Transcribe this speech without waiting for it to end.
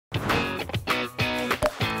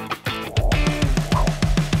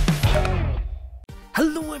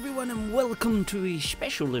everyone and welcome to a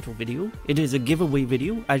special little video. It is a giveaway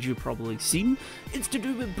video, as you've probably seen. It's to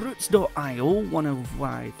do with Brutes.io, one of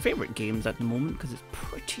my favourite games at the moment because it's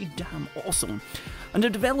pretty damn awesome. And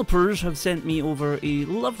the developers have sent me over a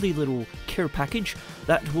lovely little care package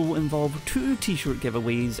that will involve 2 t-shirt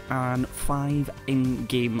giveaways and 5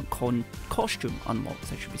 in-game costume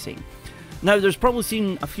unlocks, I should be saying. Now, there's probably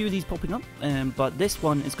seen a few of these popping up, but this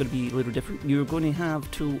one is going to be a little different. You're going to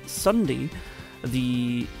have till Sunday,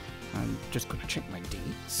 I'm just going to check my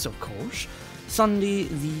dates, of course. Sunday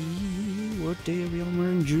what day are we on?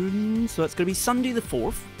 We're in June, so it's going to be Sunday the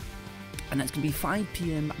 4th, and it's going to be 5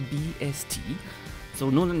 PM BST. So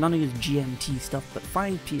none of his GMT stuff, but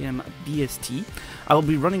 5 PM BST. I will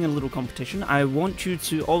be running a little competition. I want you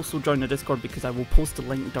to also join the Discord because I will post a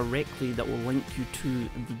link directly that will link you to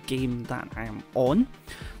the game that I am on.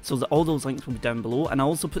 So all those links will be down below, and I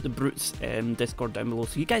also put the Brutes Discord down below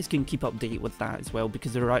so you guys can keep updated with that as well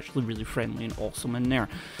because they're actually really friendly and awesome in there.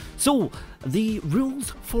 So the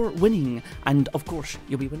rules for winning, and of course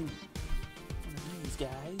you'll be winning one of these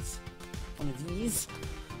guys, one of these.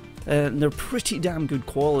 They're pretty damn good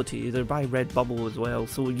quality. They're by Redbubble as well,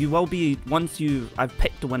 so you will be, once I've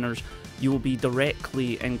picked the winners, you will be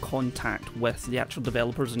directly in contact with the actual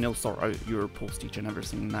developers and they'll sort out your postage and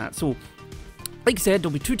everything and that. So like I said,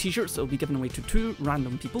 there'll be 2 t-shirts that will be given away to 2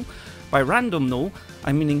 random people. By random though,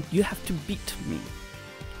 I'm meaning you have to beat me.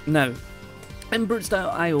 Now, in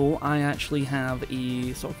Brutes.io I actually have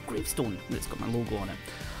a sort of gravestone that's got my logo on it,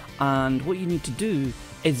 and what you need to do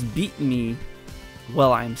is beat me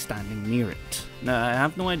while I'm standing near it. Now, I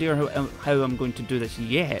have no idea how I'm going to do this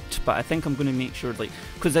yet, but I think I'm going to make sure, like,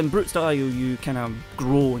 because in Brutes.io you kind of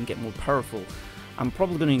grow and get more powerful. I'm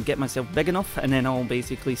probably going to get myself big enough, and then I'll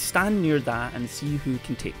basically stand near that and see who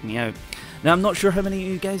can take me out. Now, I'm not sure how many of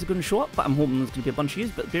you guys are going to show up, but I'm hoping there's going to be a bunch of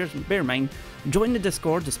you, but bear in mind, join the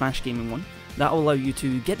Discord, the Smash Gaming one. That will allow you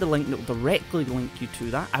to get the link that will directly link you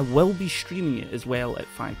to that. I will be streaming it as well at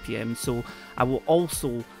 5 PM, so I will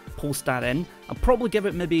also post that in. I'll probably give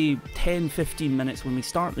it maybe 10-15 minutes when we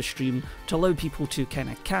start the stream to allow people to kind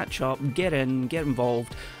of catch up, get in, get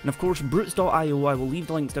involved. And of course, Brutes.io, I will leave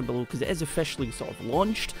the links down below because it is officially sort of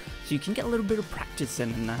launched, so you can get a little bit of practice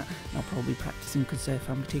in that. And I'll probably be practicing because if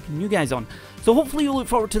I'm taking you guys on. So hopefully you'll look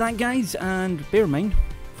forward to that, guys, and bear in mind,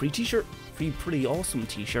 free t-shirt, free pretty awesome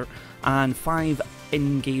t-shirt, and 5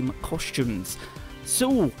 in-game costumes.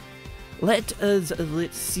 So let's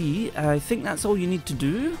see, I think that's all you need to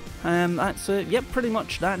do. That's yep, pretty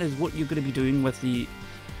much that is what you're going to be doing with the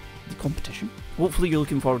competition. Hopefully you're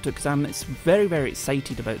looking forward to it because I'm very, very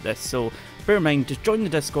excited about this. So bear in mind, just join the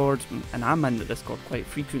Discord, and I'm in the Discord quite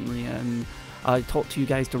frequently, and I talk to you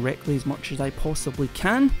guys directly as much as I possibly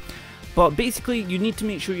can. But basically, you need to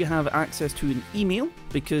make sure you have access to an email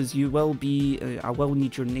because you will be, I will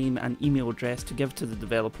need your name and email address to give to the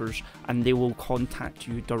developers, and they will contact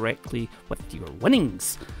you directly with your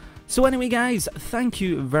winnings. So anyway, guys, thank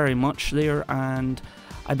you very much there, and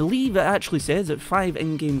I believe it actually says that 5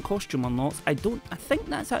 in-game costume unlocks. I think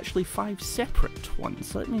that's actually 5 separate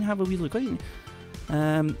ones. Let me have a wee look.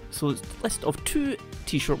 So it's a list of 2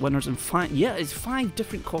 t-shirt winners and 5, yeah, it's 5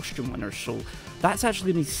 different costume winners, so that's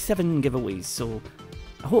actually going to be 7 giveaways, so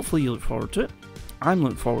hopefully you look forward to it. I'm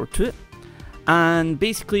looking forward to it. And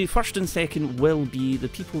basically, first and second will be the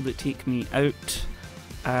people that take me out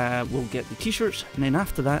will get the t-shirts, and then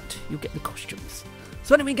after that, you'll get the costumes.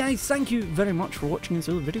 So anyway, guys, thank you very much for watching this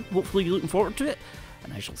little video. Hopefully you're looking forward to it,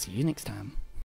 and I shall see you next time.